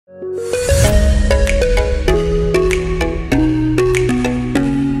Hello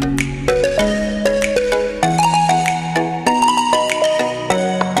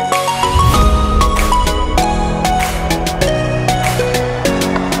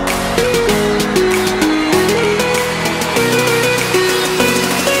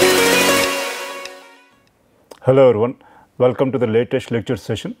everyone, welcome to the latest lecture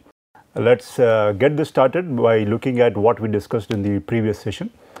session. Let's get this started by looking at what we discussed in the previous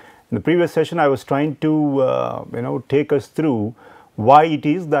session. In the previous session I was trying to take us through why it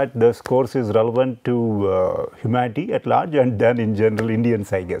is that this course is relevant to humanity at large and then in general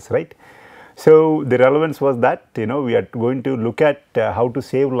Indians, I guess, right. So the relevance was that we are going to look at how to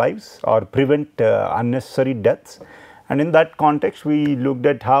save lives or prevent unnecessary deaths, and in that context we looked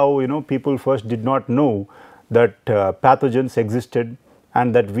at how people first did not know that pathogens existed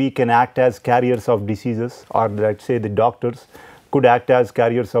and that we can act as carriers of diseases, or let us say the doctors could act as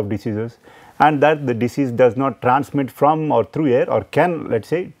carriers of diseases, and that the disease does not transmit from or through air, or can, let us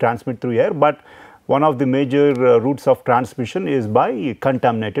say, transmit through air, but one of the major routes of transmission is by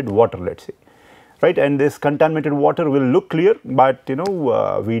contaminated water, let us say, right. And this contaminated water will look clear, but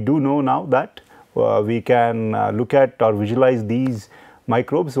we do know now that we can look at or visualize these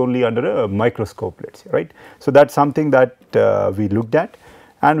microbes only under a microscope, let us say, right. So, that is something that we looked at,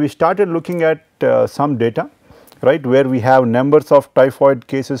 and we started looking at some data, right, where we have numbers of typhoid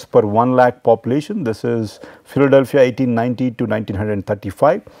cases per 1 lakh population. This is Philadelphia 1890 to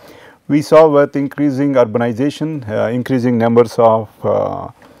 1935. We saw with increasing urbanization, increasing numbers of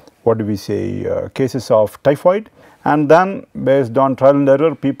what do we say, cases of typhoid, and then based on trial and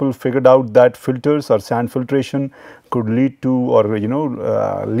error people figured out that filters or sand filtration could lead to,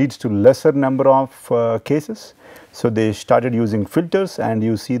 or leads to lesser number of cases. So, they started using filters, and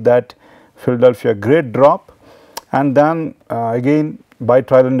you see that Philadelphia great drop, and then again by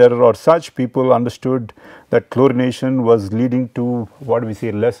trial and error or such, people understood that chlorination was leading to what we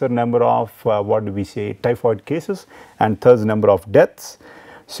say lesser number of what do we say typhoid cases, and thus number of deaths.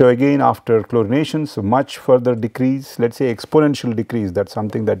 So, again after chlorination, so much further decrease, let us say exponential decrease, that is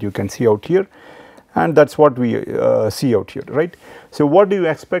something that you can see out here, and that is what we see out here, right. So, what do you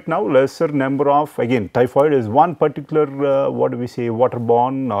expect now? Lesser number of, again typhoid is one particular what do we say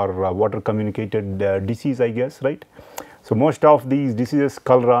waterborne or water communicated disease, I guess, right. So, most of these diseases,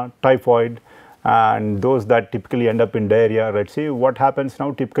 cholera, typhoid, and those that typically end up in diarrhea, let us say, what happens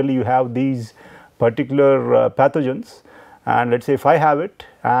now, typically you have these particular pathogens, and let us say if I have it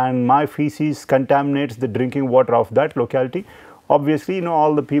and my feces contaminates the drinking water of that locality, obviously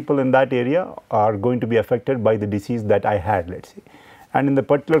all the people in that area are going to be affected by the disease that I had, let us say. And in the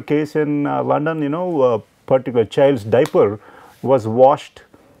particular case in London, a particular child's diaper was washed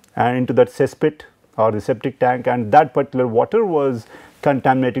and into that cesspit or the septic tank, and that particular water was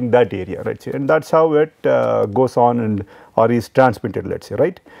contaminating that area, right. And that is how it goes on and or is transmitted, let us say,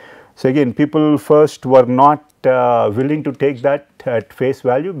 right. So, again people first were not willing to take that at face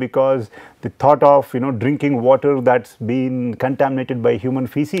value, because the thought of drinking water that has been contaminated by human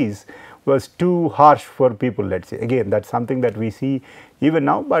feces was too harsh for people, let us say. Again, that is something that we see even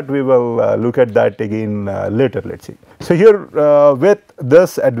now, but we will look at that again later, let us say. So, here with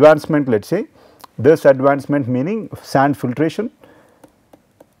this advancement, let us say, this advancement meaning sand filtration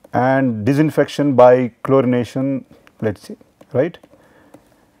and disinfection by chlorination, let us say, right,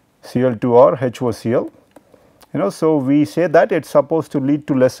 Cl2 or HOCl. So, we say that it is supposed to lead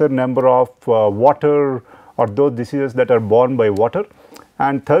to lesser number of water or those diseases that are borne by water,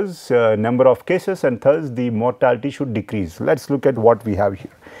 and thus number of cases, and thus the mortality should decrease. Let us look at what we have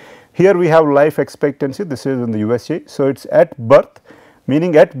here. Here we have life expectancy, this is in the USA. So, it is at birth,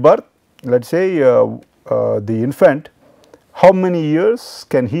 meaning at birth, let us say the infant, how many years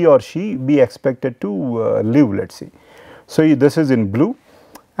can he or she be expected to live, let us say. So, this is in blue.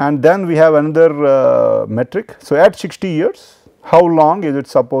 And then we have another metric. So, at 60 years, how long is it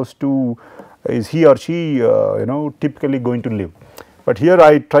supposed to, is he or she typically going to live. But here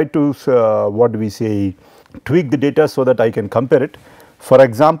I try to what do we say, tweak the data so that I can compare it. For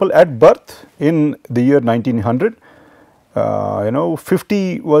example, at birth in the year 1900,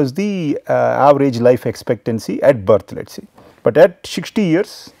 50 was the average life expectancy at birth, let us say. But at 60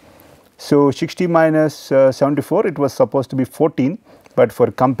 years, so 60 minus 74, it was supposed to be 14. But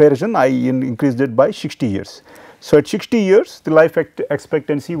for comparison I increased it by 60 years. So, at 60 years the life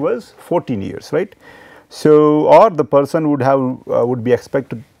expectancy was 14 years, right. So, or the person would have would be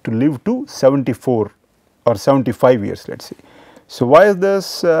expected to live to 74 or 75 years, let us say. So, why is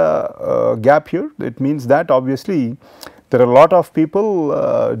this gap here? It means that obviously there are a lot of people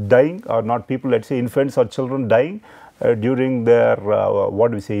dying, or not people, let us say infants or children dying during their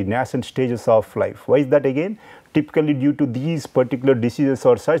what do we say, nascent stages of life. Why is that again? Typically due to these particular diseases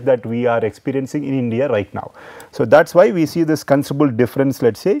or such that we are experiencing in India right now. So, that is why we see this considerable difference,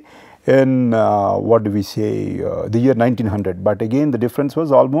 let us say, in what do we say, the year 1900, but again the difference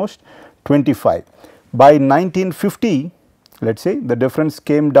was almost 25. By 1950, let us say, the difference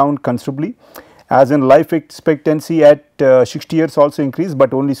came down considerably, as in life expectancy at 60 years also increased,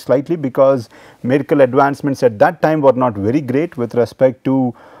 but only slightly, because medical advancements at that time were not very great with respect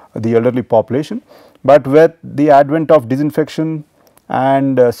to the elderly population. But with the advent of disinfection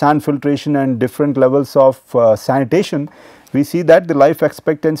and sand filtration and different levels of sanitation, we see that the life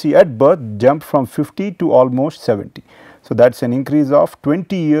expectancy at birth jumped from 50 to almost 70. So, that is an increase of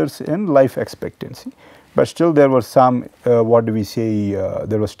 20 years in life expectancy. But still there was some what do we say,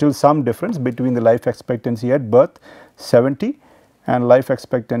 there was still some difference between the life expectancy at birth 70 and life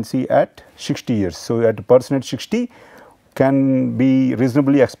expectancy at 60 years. So, at a person at 60 can be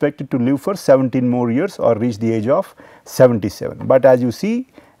reasonably expected to live for 17 more years or reach the age of 77. But as you see,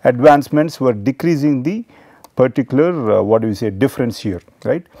 advancements were decreasing the particular what do we say, difference here,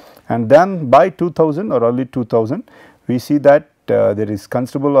 right. And then by 2000 or early 2000, we see that there is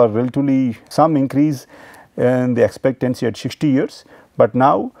considerable or relatively some increase in the expectancy at 60 years, but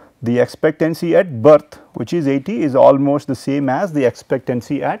now the expectancy at birth, which is 80, is almost the same as the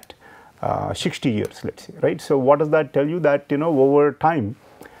expectancy at 60 years, let us say, right. So, what does that tell you? That over time,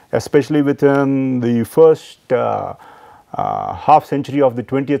 especially within the first half century of the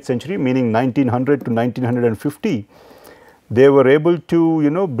 20th century, meaning 1900 to 1950, they were able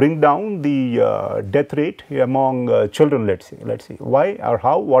to bring down the death rate among children, let us say. Why or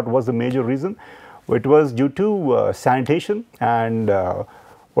how? What was the major reason? It was due to sanitation and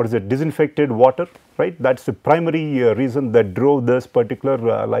what is it, disinfected water, right. That is the primary reason that drove this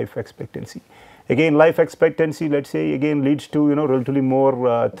particular life expectancy. Again, life expectancy, let us say, again leads to relatively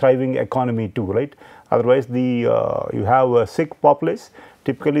more thriving economy too, right. Otherwise, the you have a sick populace,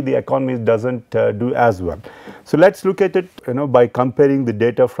 typically the economy does not do as well. So, let us look at it by comparing the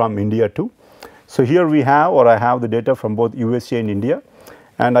data from India too. So, here we have, or I have the data from both USA and India,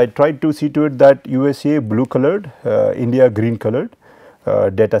 and I tried to see to it that USA blue colored, India green colored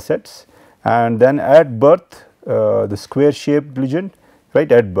data sets, and then at birth the square shaped legend,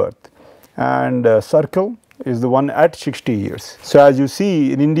 right, at birth, and circle is the one at 60 years. So, as you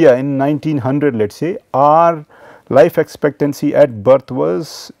see in India in 1900, let us say, our life expectancy at birth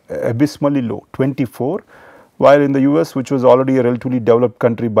was abysmally low, 24, while in the US, which was already a relatively developed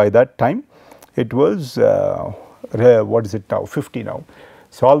country by that time, it was what is it now, 50 now.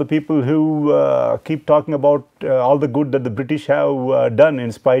 So, all the people who keep talking about all the good that the British have done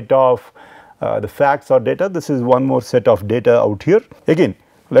in spite of the facts or data, this is one more set of data out here. Again,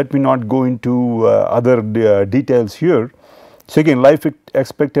 let me not go into other details here. So, again life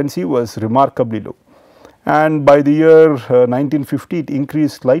expectancy was remarkably low, and by the year 1950 it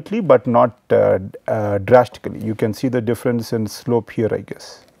increased slightly, but not drastically. You can see the difference in slope here, I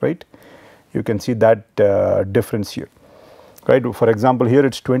guess, right. You can see that difference here, right. For example, here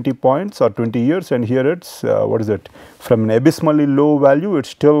it is 20 points or 20 years, and here it is what is it, from an abysmally low value it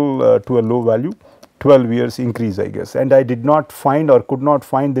is still to a low value, 12 years increase, I guess. And I did not find or could not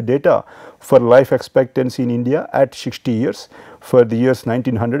find the data for life expectancy in India at 60 years for the years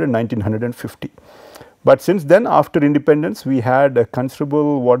 1900 and 1950. But since then, after independence, we had a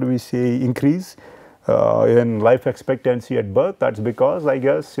considerable, what do we say, increase in life expectancy at birth. That is because, I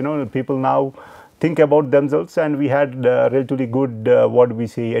guess, people now think about themselves, and we had relatively good what do we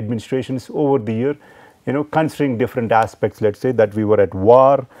say, administrations over the year, considering different aspects. Let us say that we were at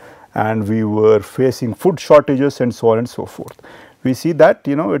war and we were facing food shortages and so on and so forth. We see that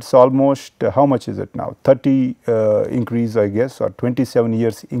it is almost how much is it now, 30 increase, I guess, or 27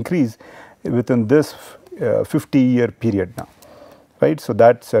 years increase within this 50-year period now, right. So,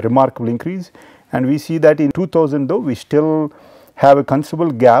 that is a remarkable increase, and we see that in 2000 though we still have a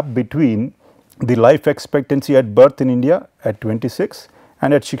considerable gap between the life expectancy at birth in India at 26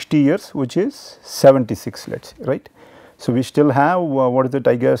 and at 60 years, which is 76, let us say, right. So, we still have what is it,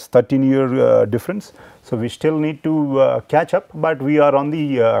 I guess, 13-year difference. So, we still need to catch up, but we are on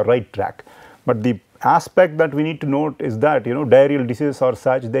the right track. But the aspect that we need to note is that diarrheal diseases or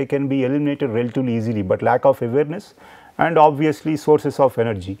such, they can be eliminated relatively easily, but lack of awareness and obviously sources of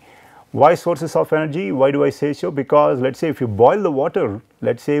energy. Why sources of energy? Why do I say so? Because let us say if you boil the water,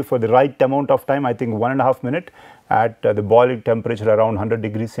 let us say for the right amount of time, I think 1.5 minutes at the boiling temperature around 100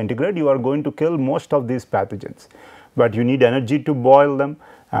 degrees centigrade, you are going to kill most of these pathogens. But you need energy to boil them,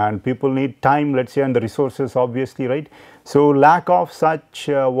 and people need time, let us say, and the resources obviously, right. So, lack of such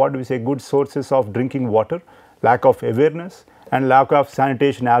what do we say, good sources of drinking water lack of awareness, and lack of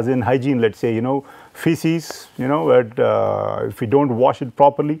sanitation, as in hygiene. Let's say, feces, if we don't wash it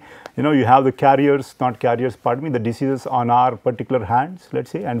properly, you have the carriers, not carriers, pardon me, the diseases on our particular hands,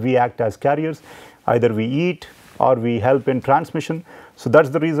 let's say, and we act as carriers. Either we eat or we help in transmission. So that's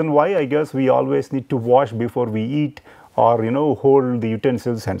the reason why I guess we always need to wash before we eat, or hold the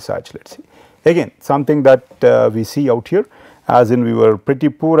utensils and such, let's see. Again, something that we see out here, as in we were pretty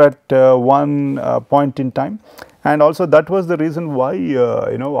poor at one point in time, and also that was the reason why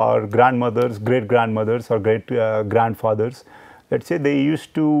our grandmothers, great grandmothers, or great grandfathers, let's say, they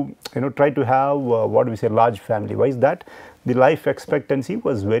used to try to have what we say large family. Why is that? The life expectancy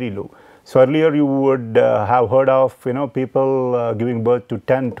was very low. So earlier you would have heard of people giving birth to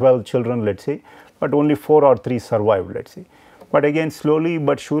 10, 12 children, let's say, but only 4 or 3 survived, let's say. But again, slowly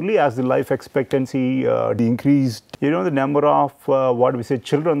but surely, as the life expectancy increased, the number of what we say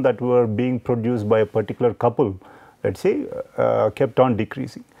children that were being produced by a particular couple, let's say, kept on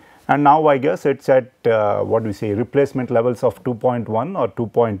decreasing. And now I guess it's at what we say replacement levels of 2.1 or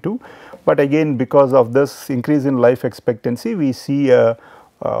 2.2. But again, because of this increase in life expectancy, we see a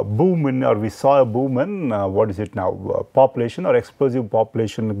boom in, or we saw a boom in what is it now, population or explosive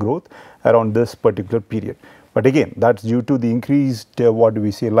population growth around this particular period. But again, that's due to the increased what do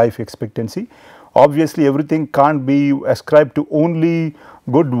we say life expectancy. Obviously, everything can't be ascribed to only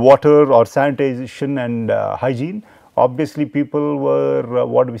good water or sanitation and hygiene. Obviously, people were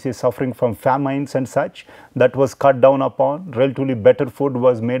what we say suffering from famines and such, that was cut down upon. Relatively better food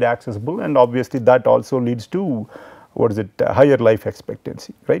was made accessible, and obviously that also leads to what is it higher life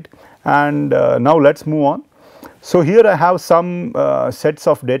expectancy, right? And now let's move on. So here I have some sets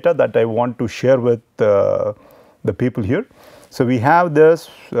of data that I want to share with the people here. So we have this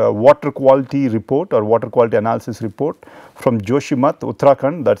water quality report or water quality analysis report from Joshimath,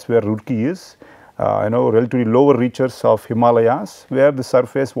 Uttarakhand. That's where Roorkee is. Relatively lower reaches of Himalayas, where the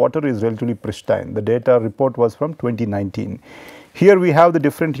surface water is relatively pristine. The data report was from 2019. Here we have the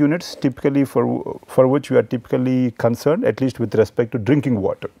different units typically for which we are typically concerned, at least with respect to drinking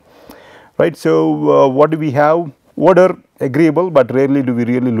water, right. So what do we have? Odor agreeable, but rarely do we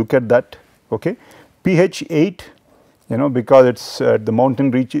really look at that. Okay, pH 8, because it's at the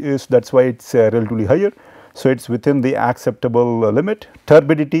mountain reaches, that's why it's relatively higher. So it's within the acceptable limit.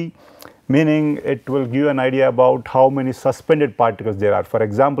 Turbidity, meaning it will give an idea about how many suspended particles there are. For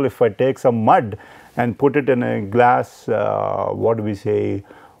example, if I take some mud and put it in a glass, what do we say,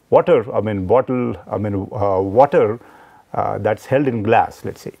 water, water that's held in glass,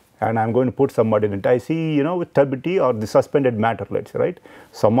 let's say, and I am going to put some mud in it. I see, with turbidity or the suspended matter, let's say, right.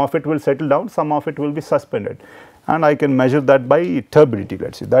 Some of it will settle down, some of it will be suspended, and I can measure that by turbidity,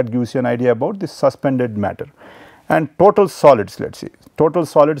 let's say. That gives you an idea about the suspended matter. And total solids, let's say, total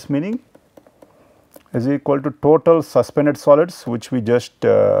solids meaning is equal to total suspended solids, which we just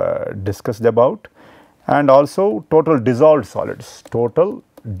discussed about, and also total dissolved solids,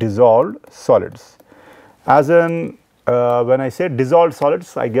 as in when I say dissolved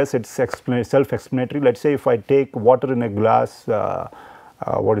solids, I guess it's self-explanatory. Let's say if I take water in a glass,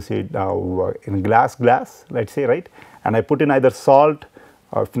 what is it now, in glass, let's say, right, and I put in either salt,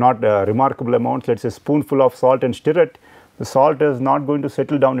 or if not remarkable amounts, let's say spoonful of salt, and stir it, the salt is not going to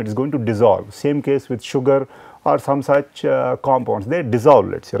settle down, it is going to dissolve. Same case with sugar or some such compounds, they dissolve,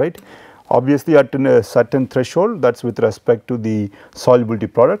 let's say, right. Obviously, at a certain threshold, that's with respect to the solubility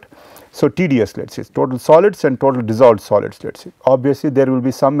product. So TDS, let's say, total solids and total dissolved solids, let's say. Obviously, there will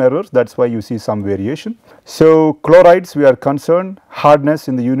be some errors, that's why you see some variation. So chlorides, we are concerned, hardness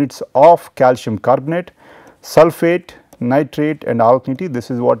in the units of calcium carbonate, sulfate, nitrate and alkalinity, this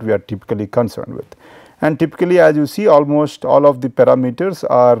is what we are typically concerned with. And typically, as you see, almost all of the parameters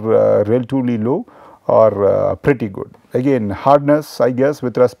are relatively low or pretty good. Again, hardness, I guess,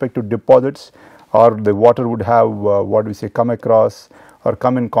 with respect to deposits, or the water would have what we say come across or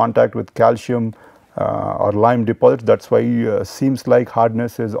come in contact with calcium or lime deposits. That is why seems like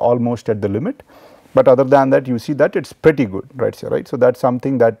hardness is almost at the limit, but other than that you see that it is pretty good, right. So that is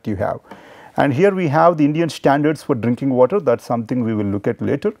something that you have. And here we have the Indian standards for drinking water, that is something we will look at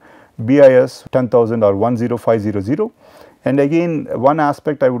later, BIS 10,000 or 10500. And again, one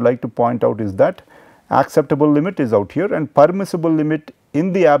aspect I would like to point out is that acceptable limit is out here, and permissible limit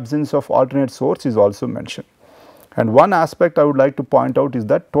in the absence of alternate source is also mentioned. And one aspect I would like to point out is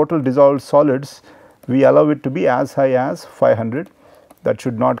that total dissolved solids, we allow it to be as high as 500, that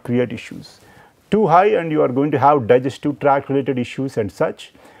should not create issues. Too high and you are going to have digestive tract related issues and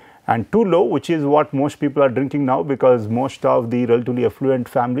such, and too low, which is what most people are drinking now, because most of the relatively affluent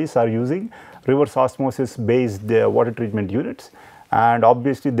families are using reverse osmosis based water treatment units, and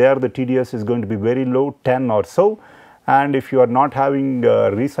obviously there the TDS is going to be very low, 10 or so. And if you are not having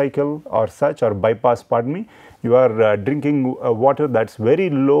recycle or such or bypass, pardon me, you are drinking water that's very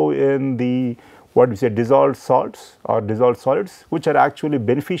low in the what we say dissolved salts or dissolved solids, which are actually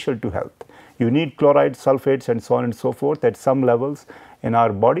beneficial to health. You need chloride, sulfates and so on and so forth at some levels in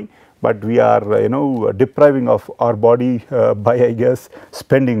our body, but we are depriving of our body by, I guess,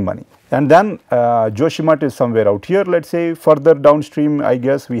 spending money. And then Joshimath is somewhere out here. Let us say further downstream, I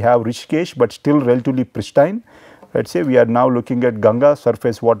guess we have Rishikesh, but still relatively pristine. Let us say we are now looking at Ganga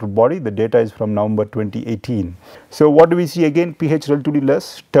surface water body. The data is from November 2018. So what do we see? Again, pH relatively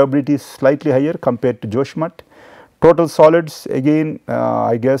less, turbidity is slightly higher compared to Joshimath. Total solids again,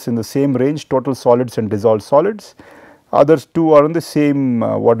 I guess in the same range, total solids and dissolved solids. Others two are in the same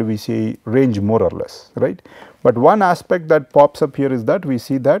what do we say range more or less, right. But one aspect that pops up here is that we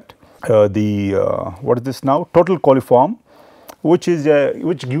see that what is this now, total coliform, which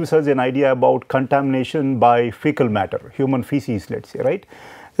gives us an idea about contamination by fecal matter, human feces, let us say, right,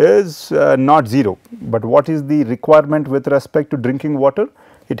 is not 0. But what is the requirement with respect to drinking water?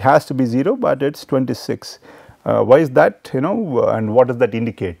 It has to be 0, but it is 26. Why is that, and what does that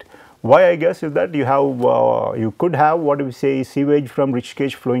indicate? Why, I guess, is that you have you could have what do we say sewage from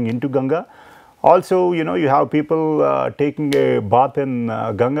Rishikesh flowing into Ganga. Also, you have people taking a bath in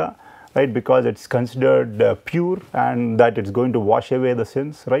Ganga, right, because it is considered pure and that it is going to wash away the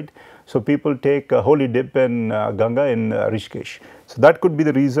sins, right. So, people take a holy dip in Ganga in Rishikesh. So, that could be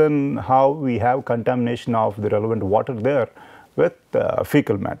the reason how we have contamination of the relevant water there with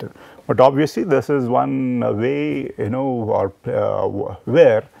fecal matter. But obviously, this is one way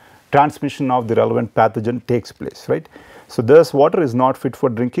where transmission of the relevant pathogen takes place, right. So, this water is not fit for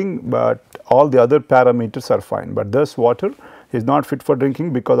drinking, but all the other parameters are fine, but this water is not fit for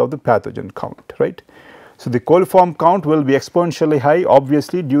drinking because of the pathogen count, right. So, the coliform count will be exponentially high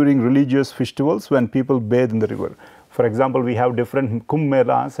obviously during religious festivals when people bathe in the river. For example, we have different Kumbh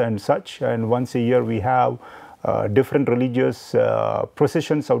Melas and such, and once a year we have different religious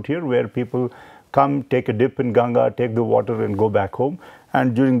processions out here where people come, take a dip in Ganga, take the water and go back home,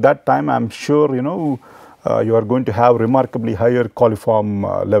 and during that time I am sure you are going to have remarkably higher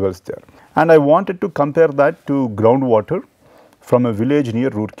coliform levels there. And I wanted to compare that to groundwater from a village near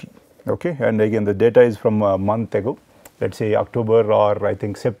Roorkee, okay, and again the data is from a month ago, let us say October or I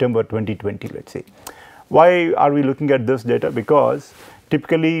think September 2020, let us say. Why are we looking at this data? Because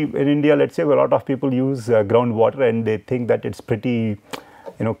typically in India, let us say a lot of people use groundwater and they think that it is pretty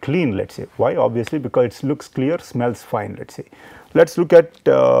clean, let us say. Why? Obviously because it looks clear, smells fine, let us say. Let us look at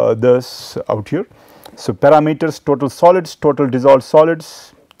this out here. So, parameters: total solids, total dissolved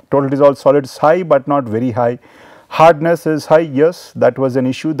solids high but not very high. Hardness is high, yes, that was an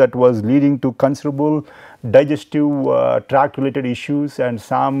issue that was leading to considerable digestive tract related issues and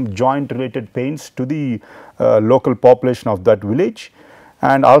some joint related pains to the local population of that village.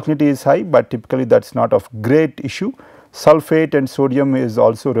 And alkalinity is high, but typically that is not of great issue. Sulfate and sodium is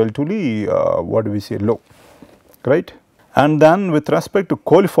also relatively what do we say low, right. And then with respect to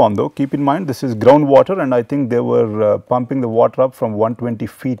coliform though, keep in mind this is groundwater and I think they were pumping the water up from 120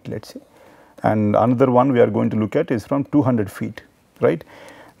 feet, let us say, and another one we are going to look at is from 200 feet, right.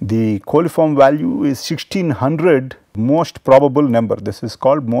 The coliform value is 1600 most probable number. This is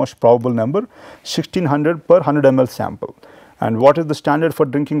called most probable number, 1600 per 100 ml sample. And what is the standard for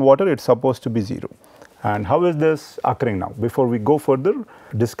drinking water? It is supposed to be 0. And how is this occurring now? Before we go further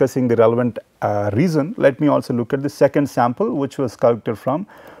discussing the relevant reason, let me also look at the second sample which was collected from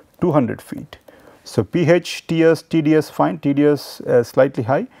 200 feet. So, pH, TS, TDS fine, TDS slightly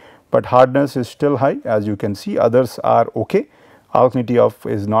high, but hardness is still high as you can see, others are okay. Alkalinity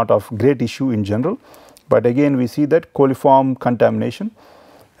is not of great issue in general, but again we see that coliform contamination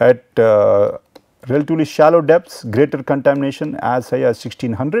at relatively shallow depths, greater contamination as high as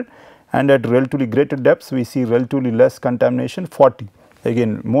 1600, and at relatively greater depths we see relatively less contamination 40.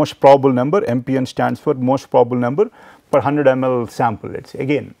 Again most probable number, MPN stands for most probable number per 100 ml sample, let us say.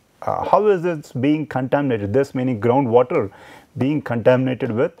 Again how is this being contaminated? This meaning groundwater being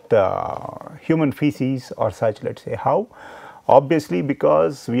contaminated with human feces or such, let us say. How? Obviously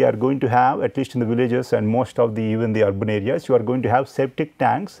because we are going to have, at least in the villages and most of the even the urban areas, you are going to have septic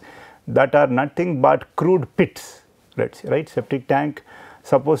tanks that are nothing but crude pits, let us say, right. Septic tank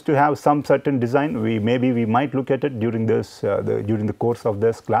supposed to have some certain design. We might look at it during this during the course of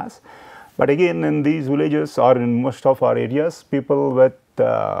this class. But again in these villages or in most of our areas, people with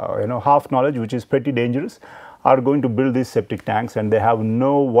half knowledge, which is pretty dangerous, are going to build these septic tanks and they have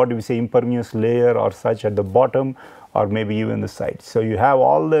no what do we say impervious layer or such at the bottom or maybe even the sides. So, you have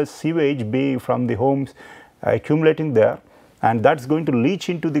all the sewage being from the homes accumulating there, and that is going to leach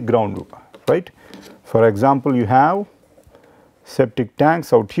into the ground, right. For example, you have septic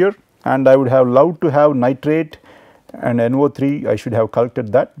tanks out here, and I would have loved to have nitrate and NO3. I should have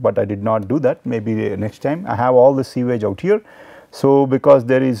collected that, but I did not do that. Maybe next time. I have all the sewage out here. So, because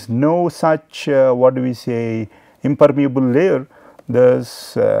there is no such what do we say, impermeable layer,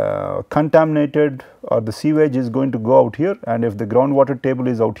 this contaminated or the sewage is going to go out here, and if the groundwater table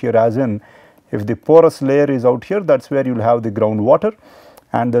is out here, as in if the porous layer is out here, that is where you will have the groundwater,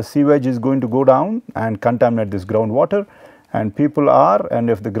 and the sewage is going to go down and contaminate this groundwater, and people are, and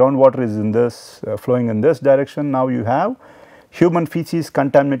if the groundwater is in this flowing in this direction, now you have human feces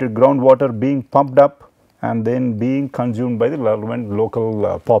contaminated groundwater being pumped up and then being consumed by the relevant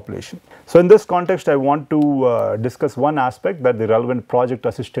local population. So, in this context, I want to discuss one aspect that the relevant project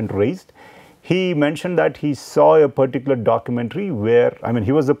assistant raised. He mentioned that he saw a particular documentary where, I mean,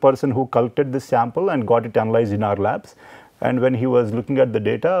 he was the person who collected this sample and got it analyzed in our labs, and when he was looking at the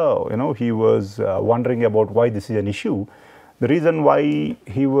data, he was wondering about why this is an issue. The reason why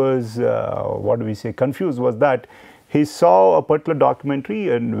he was what do we say, confused, was that he saw a particular documentary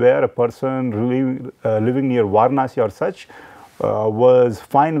and where a person living near Varanasi or such was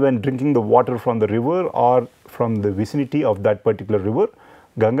fine when drinking the water from the river or from the vicinity of that particular river,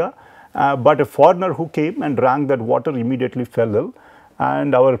 Ganga, but a foreigner who came and drank that water immediately fell ill,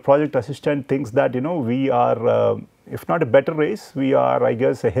 and our project assistant thinks that we are if not a better race, we are, I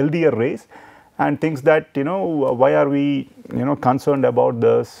guess, a healthier race, and thinks that why are we concerned about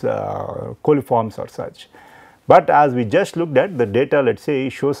this coliforms or such. But as we just looked at the data, let us say,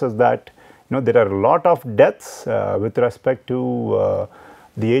 shows us that there are a lot of deaths with respect to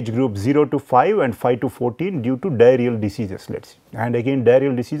the age group 0 to 5 and 5 to 14 due to diarrheal diseases, let us see. And again,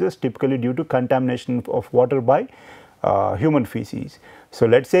 diarrheal diseases typically due to contamination of water by human feces. So,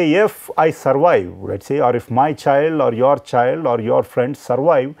 let us say if I survive, let us say, or if my child or your friends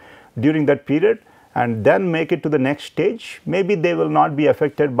survive during that period and then make it to the next stage, maybe they will not be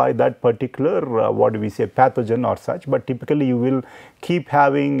affected by that particular what do we say, pathogen or such, but typically you will keep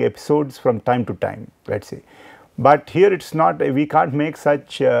having episodes from time to time, let us say. But here it is not, we can't make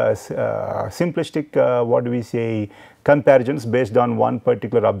such simplistic what do we say, comparisons based on one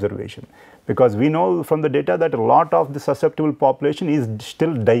particular observation, because we know from the data that a lot of the susceptible population is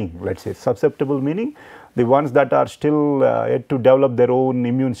still dying, let us say. Susceptible meaning the ones that are still yet to develop their own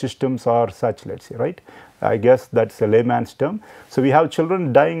immune systems or such, let us say, right. I guess that is a layman's term. So, we have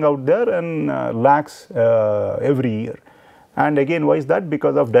children dying out there in lakhs every year, and again, why is that?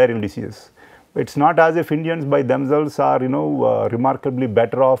 Because of diarrheal diseases. It is not as if Indians by themselves are remarkably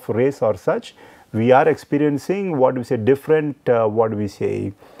better off race or such. We are experiencing what we say different what we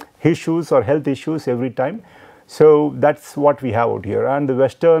say issues or health issues every time. So, that is what we have out here, and the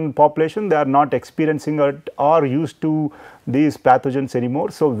western population, they are not experiencing it or used to these pathogens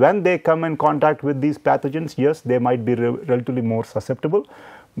anymore. So, when they come in contact with these pathogens, yes, they might be relatively more susceptible,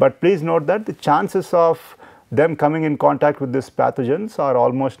 but please note that the chances of them coming in contact with these pathogens are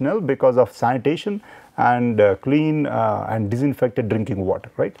almost nil because of sanitation and clean and disinfected drinking water,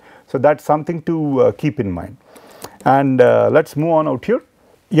 right. So, that is something to keep in mind. And let us move on out here.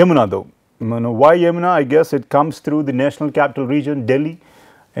 Yamuna though. Why Yamuna? I guess it comes through the national capital region, Delhi.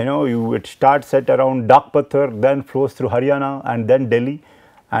 It starts at around Dakpathar, then flows through Haryana and then Delhi.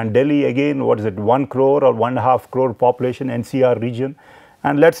 And Delhi again, what is it, 1 crore or 1.5 crore population NCR region.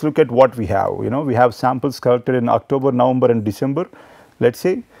 And let us look at what we have. We have samples collected in October, November and December, let us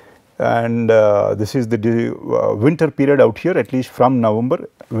say. And this is the winter period out here, at least from November,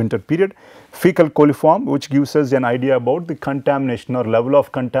 winter period. Fecal coliform, which gives us an idea about the contamination or level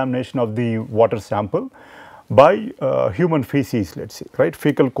of contamination of the water sample by human feces, let us say, right.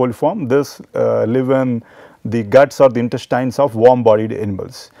 Fecal coliform, this live in the guts or the intestines of warm bodied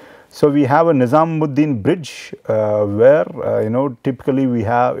animals. So, we have a Nizamuddin bridge where typically we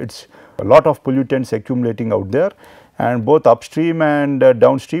have it's a lot of pollutants accumulating out there, and both upstream and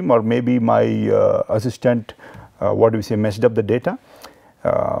downstream, or maybe my assistant what do we say, messed up the data.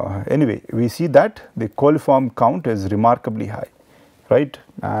 Anyway, we see that the coliform count is remarkably high, right,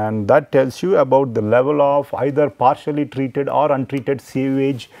 and that tells you about the level of either partially treated or untreated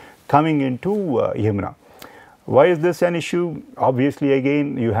sewage coming into Yamuna. Why is this an issue? Obviously,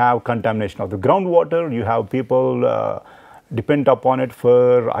 again, you have contamination of the groundwater, you have people depend upon it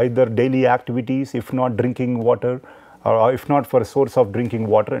for either daily activities, if not drinking water, or if not for a source of drinking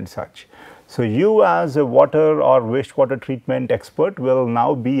water and such. So, you as a water or wastewater treatment expert will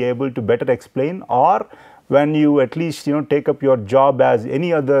now be able to better explain, or when you at least take up your job as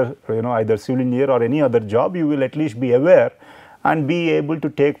any other either civil engineer or any other job, you will at least be aware and be able to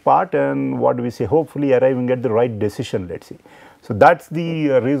take part and what do we say, hopefully arriving at the right decision, let us say. So, that is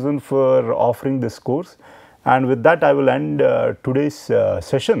the reason for offering this course, and with that I will end today's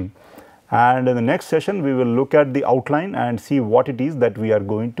session, and in the next session we will look at the outline and see what it is that we are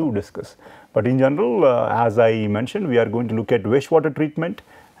going to discuss. But in general, as I mentioned, we are going to look at wastewater treatment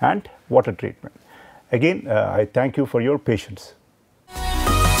and water treatment. Again, I thank you for your patience.